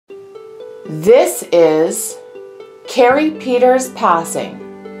This is Carrie Peters Passing,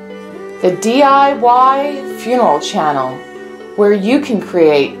 the DIY funeral channel where you can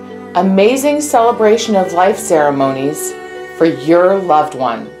create amazing celebration of life ceremonies for your loved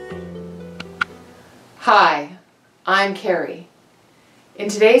one. Hi, I'm Carrie. In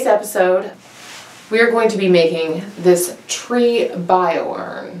today's episode, we are going to be making this tree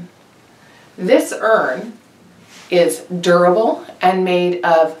bio-urn. This urn is durable and made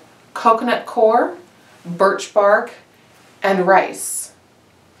of coconut coir, birch bark, and rice.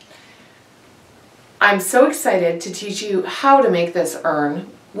 I'm so excited to teach you how to make this urn,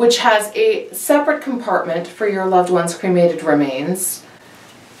 which has a separate compartment for your loved one's cremated remains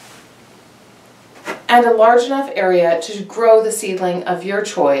and a large enough area to grow the seedling of your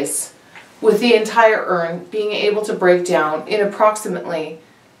choice, with the entire urn being able to break down in approximately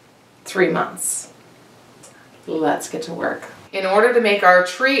 3 months. Let's get to work. In order to make our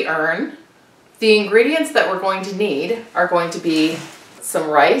tree urn, the ingredients that we're going to need are going to be some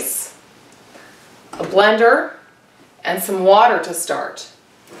rice, a blender, and some water to start.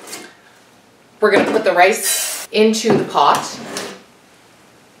 We're going to put the rice into the pot,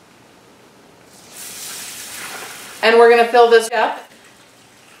 and we're going to fill this up.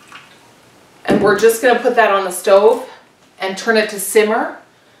 And we're just going to put that on the stove and turn it to simmer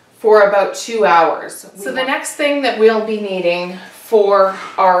for about 2 hours. So the next thing that we'll be needing for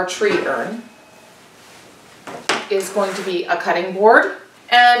our tree urn is going to be a cutting board.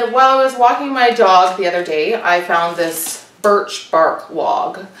 And while I was walking my dog the other day, I found this birch bark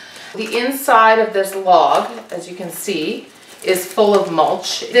log. The inside of this log, as you can see, is full of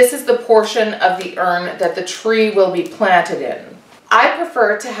mulch. This is the portion of the urn that the tree will be planted in. I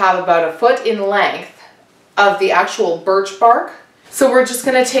prefer to have about 1 foot in length of the actual birch bark. So we're just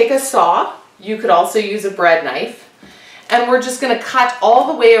going to take a saw, you could also use a bread knife, and we're just going to cut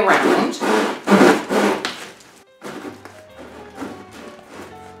all the way around.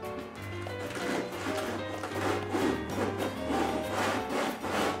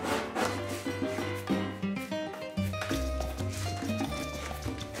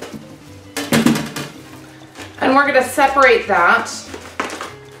 And we're going to separate that.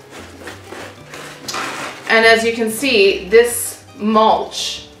 And as you can see, this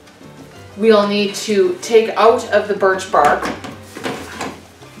mulch we'll need to take out of the birch bark.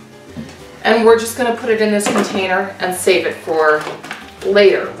 And we're just going to put it in this container and save it for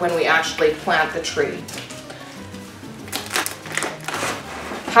later when we actually plant the tree.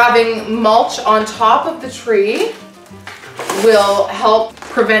 Having mulch on top of the tree will help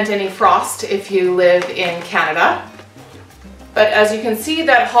prevent any frost if you live in Canada. But as you can see,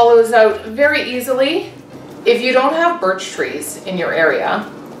 that hollows out very easily. If you don't have birch trees in your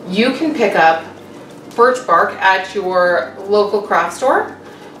area, you can pick up birch bark at your local craft store,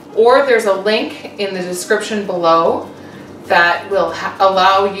 or there's a link in the description below that will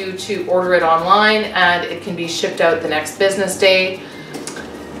allow you to order it online, and it can be shipped out the next business day.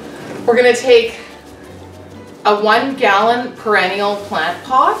 We're going to take a 1-gallon perennial plant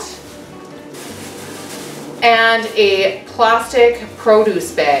pot and a plastic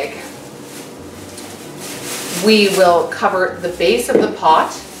produce bag. We will cover the base of the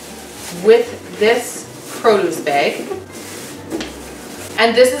pot with this produce bag,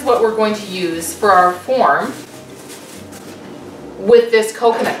 and this is what we're going to use for our form with this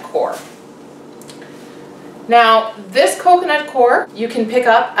coconut coir. Now, this coconut coir you can pick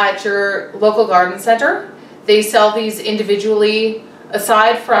up at your local garden center. They sell these individually,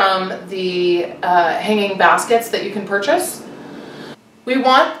 aside from the hanging baskets that you can purchase. We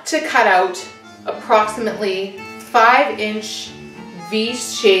want to cut out approximately 5-inch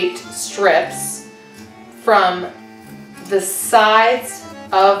V-shaped strips from the sides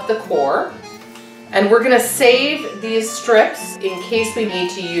of the coir, and we're going to save these strips in case we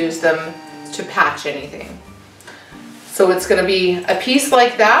need to use them to patch anything. So it's going to be a piece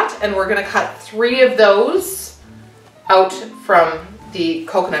like that, and we're going to cut 3 of those out from the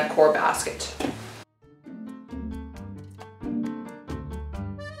coconut coir basket.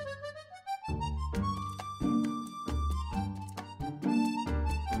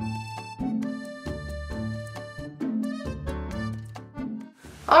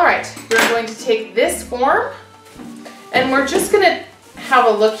 All right, we're going to take this form, and we're just going to have a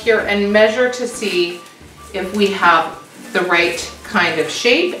look here and measure to see if we have the right kind of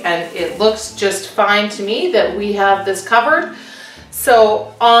shape, and it looks just fine to me that we have this covered.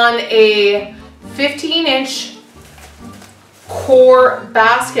 So on a 15-inch coir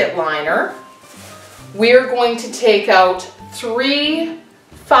basket liner, we're going to take out 3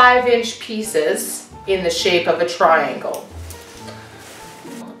 5-inch pieces in the shape of a triangle.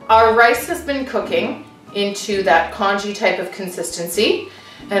 Our rice has been cooking into that congee type of consistency,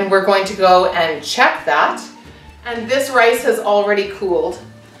 and we're going to go and check that. And this rice has already cooled.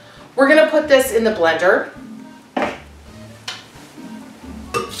 We're gonna put this in the blender.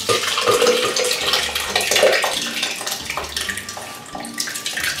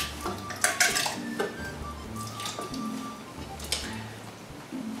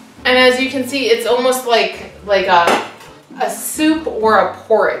 And as you can see, it's almost like a soup or a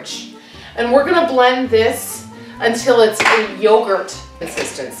porridge. And we're gonna blend this until it's a yogurt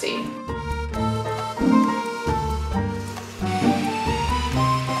consistency.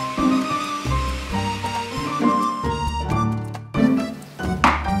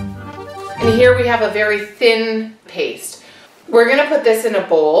 And here we have a very thin paste. We're gonna put this in a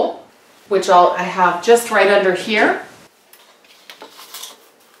bowl, which I have just right under here.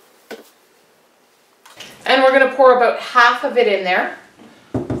 And we're gonna pour about half of it in there.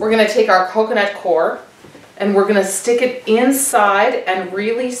 We're gonna take our coconut coir and we're gonna stick it inside and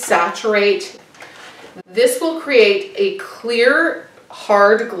really saturate. This will create a clear,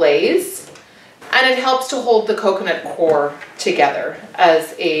 hard glaze, and it helps to hold the coconut coir together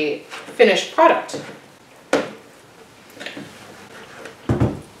as a finished product.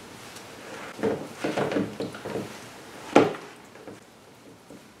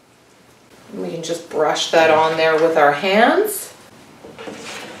 We can just brush that on there with our hands.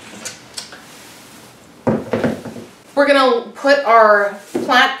 We're gonna put our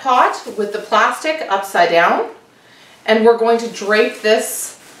plant pot with the plastic upside down, and we're going to drape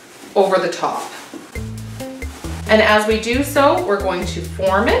this over the top. And as we do so, we're going to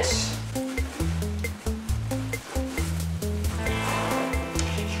form it.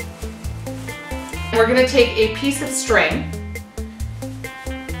 We're gonna take a piece of string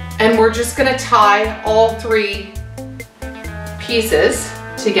and we're just gonna tie all three pieces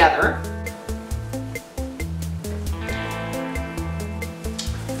together.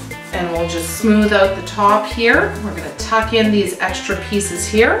 And we'll just smooth out the top here. We're gonna tuck in these extra pieces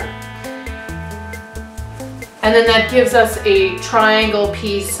here. And then that gives us a triangle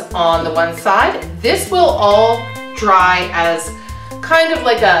piece on the one side. This will all dry as kind of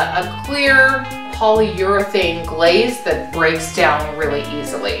like a clear polyurethane glaze that breaks down really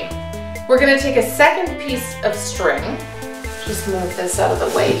easily. We're gonna take a second piece of string. Just move this out of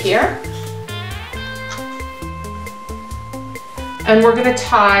the way here. And we're gonna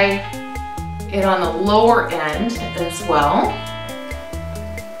tie it on the lower end as well.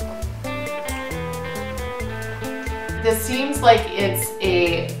 This seems like it's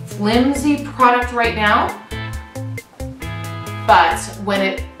a flimsy product right now, but when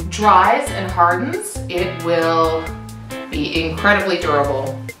it dries and hardens, it will be incredibly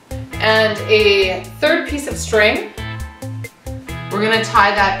durable. And a third piece of string, we're gonna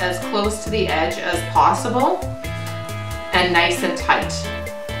tie that as close to the edge as possible and nice and tight.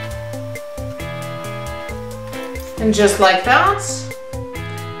 And just like that,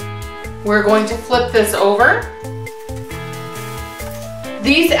 we're going to flip this over.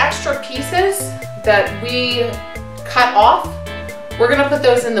 These extra pieces that we cut off, we're gonna put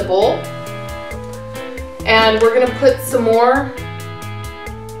those in the bowl, and we're gonna put some more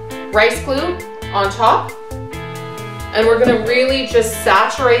rice glue on top, and we're gonna really just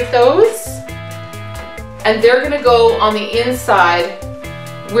saturate those, and they're gonna go on the inside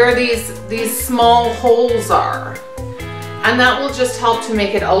where these small holes are, and that will just help to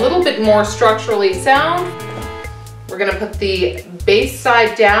make it a little bit more structurally sound. We're gonna put the base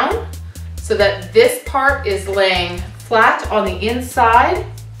side down so that this part is laying flat on the inside,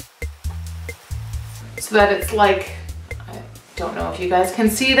 so that it's like, I don't know if you guys can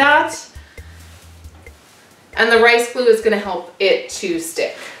see that. And the rice glue is gonna help it to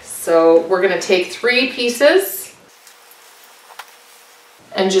stick. So we're gonna take 3 pieces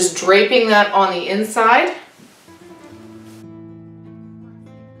and just draping that on the inside.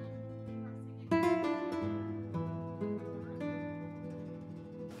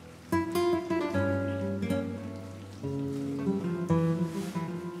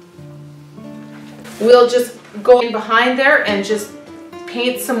 We'll just go in behind there and just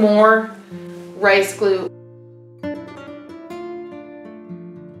paint some more rice glue.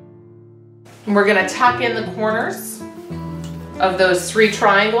 And we're gonna tuck in the corners of those 3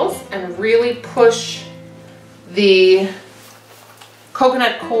 triangles and really push the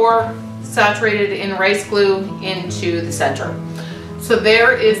coconut coir saturated in rice glue into the center. So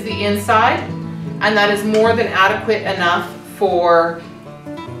there is the inside, and that is more than adequate enough for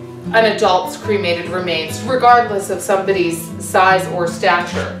an adult's cremated remains, regardless of somebody's size or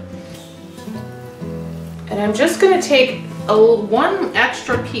stature. And I'm just gonna take one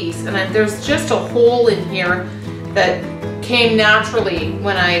extra piece, and there's just a hole in here that came naturally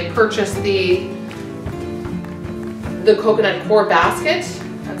when I purchased the coconut core basket.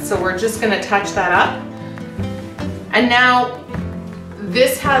 And so we're just gonna touch that up. And now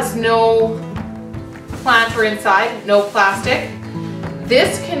this has no planter inside, no plastic.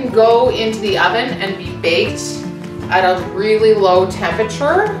 This can go into the oven and be baked at a really low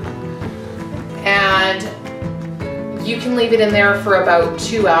temperature. And you can leave it in there for about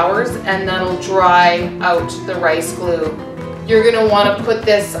 2 hours and that'll dry out the rice glue. You're gonna wanna put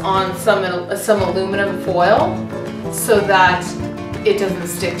this on some aluminum foil so that it doesn't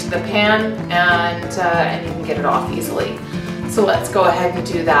stick to the pan and you can get it off easily. So let's go ahead and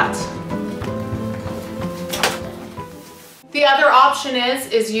do that. The other option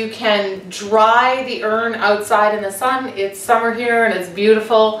is you can dry the urn outside in the sun. It's summer here and it's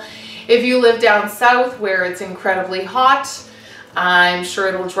beautiful. If you live down south where it's incredibly hot, I'm sure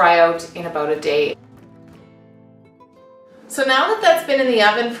it'll dry out in about a day. So now that that's been in the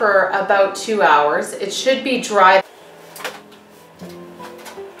oven for about 2 hours, it should be dry.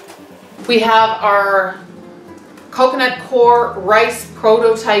 We have our coconut core rice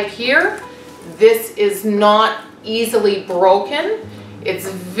prototype here. This is not easily broken. It's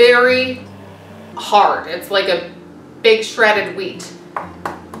very hard. It's like a big shredded wheat.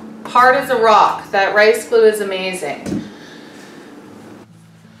 Hard as a rock. That rice glue is amazing.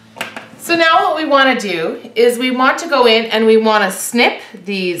 So now what we want to do is we want to go in and we want to snip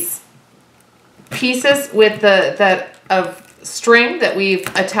these pieces with that of string that we've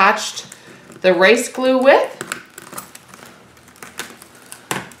attached the rice glue with.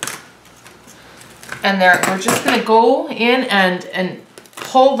 And we're just going to go in and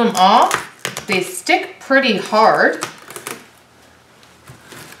pull them off. They stick pretty hard.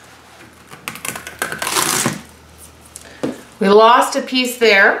 We lost a piece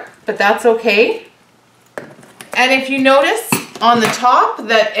there, but that's okay. And if you notice on the top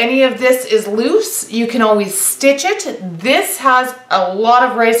that any of this is loose, you can always stitch it. This has a lot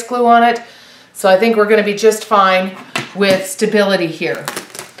of rice glue on it, so I think we're going to be just fine with stability here.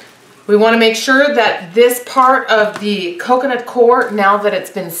 We want to make sure that this part of the coconut core, now that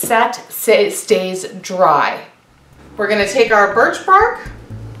it's been set, stays dry. We're going to take our birch bark.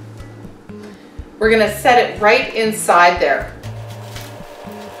 We're going to set it right inside there.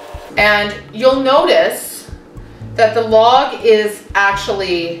 And you'll notice that the log is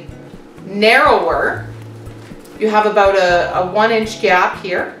actually narrower. You have about a 1-inch gap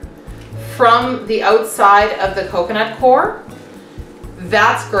here from the outside of the coconut core.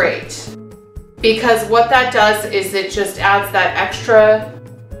 That's great, because what that does is it just adds that extra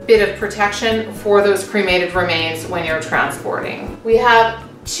bit of protection for those cremated remains when you're transporting. We have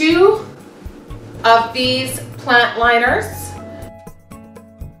 2 of these plant liners.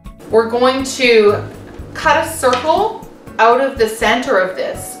 We're going to cut a circle out of the center of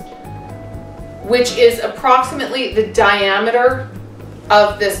this, which is approximately the diameter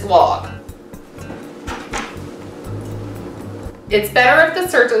of this log. It's better if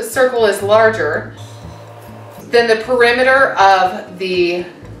the circle is larger than the perimeter of the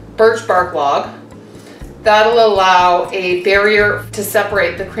birch bark log. That'll allow a barrier to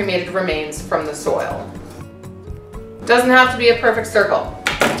separate the cremated remains from the soil. Doesn't have to be a perfect circle.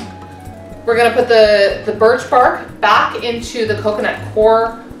 We're going to put the birch bark back into the coconut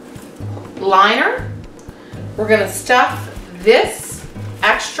core liner. We're going to stuff this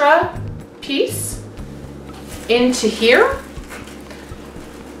extra piece into here.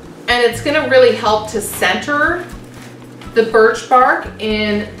 And it's going to really help to center the birch bark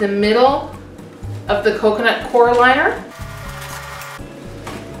in the middle of the coconut core liner.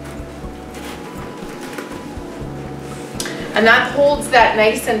 And that holds that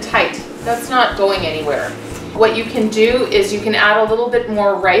nice and tight. That's not going anywhere. What you can do is you can add a little bit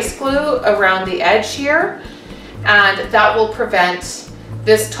more rice glue around the edge here, and that will prevent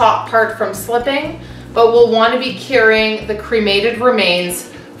this top part from slipping, but we'll want to be carrying the cremated remains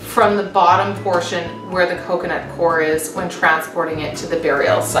from the bottom portion where the coconut core is when transporting it to the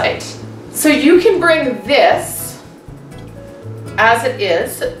burial site. So you can bring this as it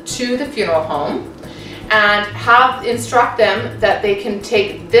is to the funeral home and instruct them that they can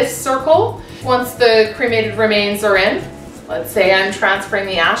take this circle once the cremated remains are in. Let's say I'm transferring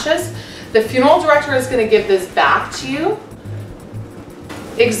the ashes. The funeral director is going to give this back to you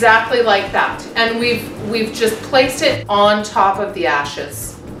exactly like that, and we've just placed it on top of the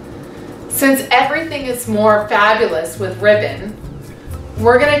ashes. Since everything is more fabulous with ribbon,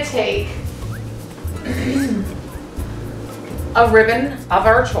 we're going to take a ribbon of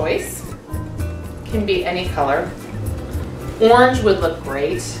our choice. Can be any color. Orange would look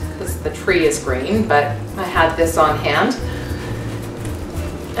great because the tree is green, but I had this on hand.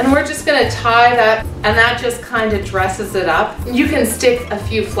 And we're just gonna tie that, and that just kind of dresses it up. You can stick a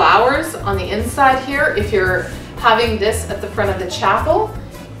few flowers on the inside here if you're having this at the front of the chapel.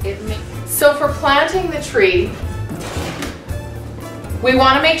 So for planting the tree, we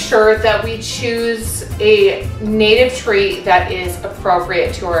want to make sure that we choose a native tree that is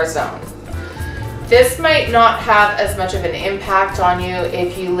appropriate to our zone. This might not have as much of an impact on you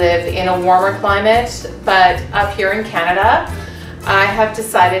if you live in a warmer climate, but up here in Canada, I have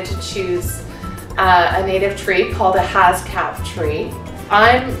decided to choose a native tree called a hascap tree.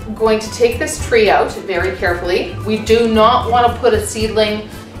 I'm going to take this tree out very carefully. We do not want to put a seedling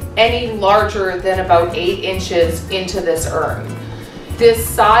any larger than about 8 inches into this urn. This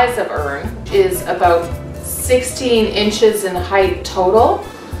size of urn is about 16 inches in height total.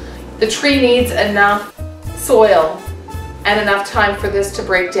 The tree needs enough soil and enough time for this to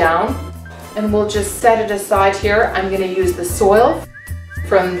break down. And we'll just set it aside here. I'm going to use the soil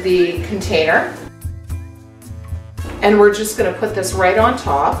from the container. And we're just going to put this right on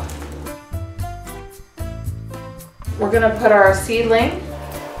top. We're going to put our seedling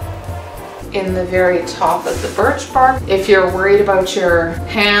in the very top of the birch bark. If you're worried about your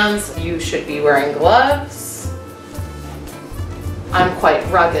hands, you should be wearing gloves. I'm quite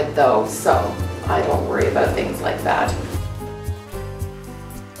rugged though, so I don't worry about things like that.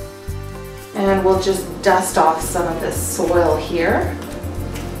 And we'll just dust off some of this soil here.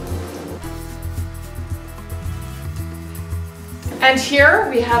 And here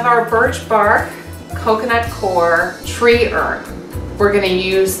we have our birch bark, coconut coir, tree urn. We're going to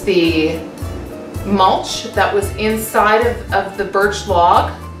use the mulch that was inside of the birch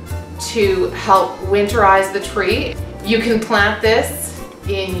log to help winterize the tree. You can plant this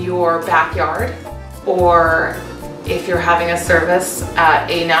in your backyard, or if you're having a service at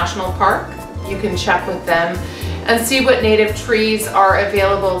a national park, you can check with them and see what native trees are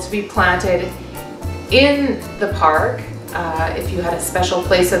available to be planted in the park. If you had a special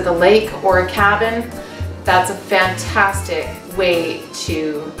place at the lake or a cabin, that's a fantastic way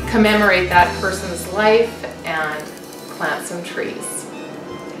to commemorate that person's life and plant some trees.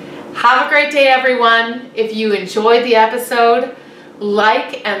 Have a great day, everyone. If you enjoyed the episode,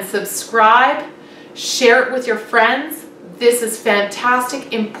 like and subscribe, share it with your friends. This is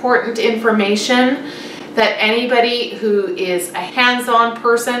fantastic, important information that anybody who is a hands-on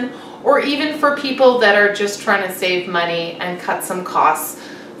person, or even for people that are just trying to save money and cut some costs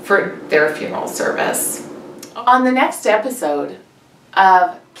for their funeral service. On the next episode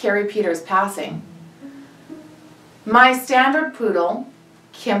of Carrie Peters' passing, my standard poodle,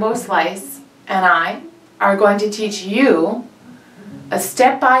 Kimbo Slice, and I are going to teach you a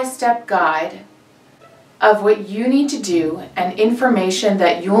step-by-step guide of what you need to do and information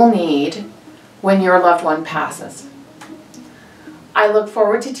that you'll need when your loved one passes. I look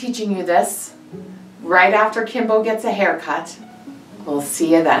forward to teaching you this right after Kimbo gets a haircut. We'll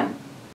see you then.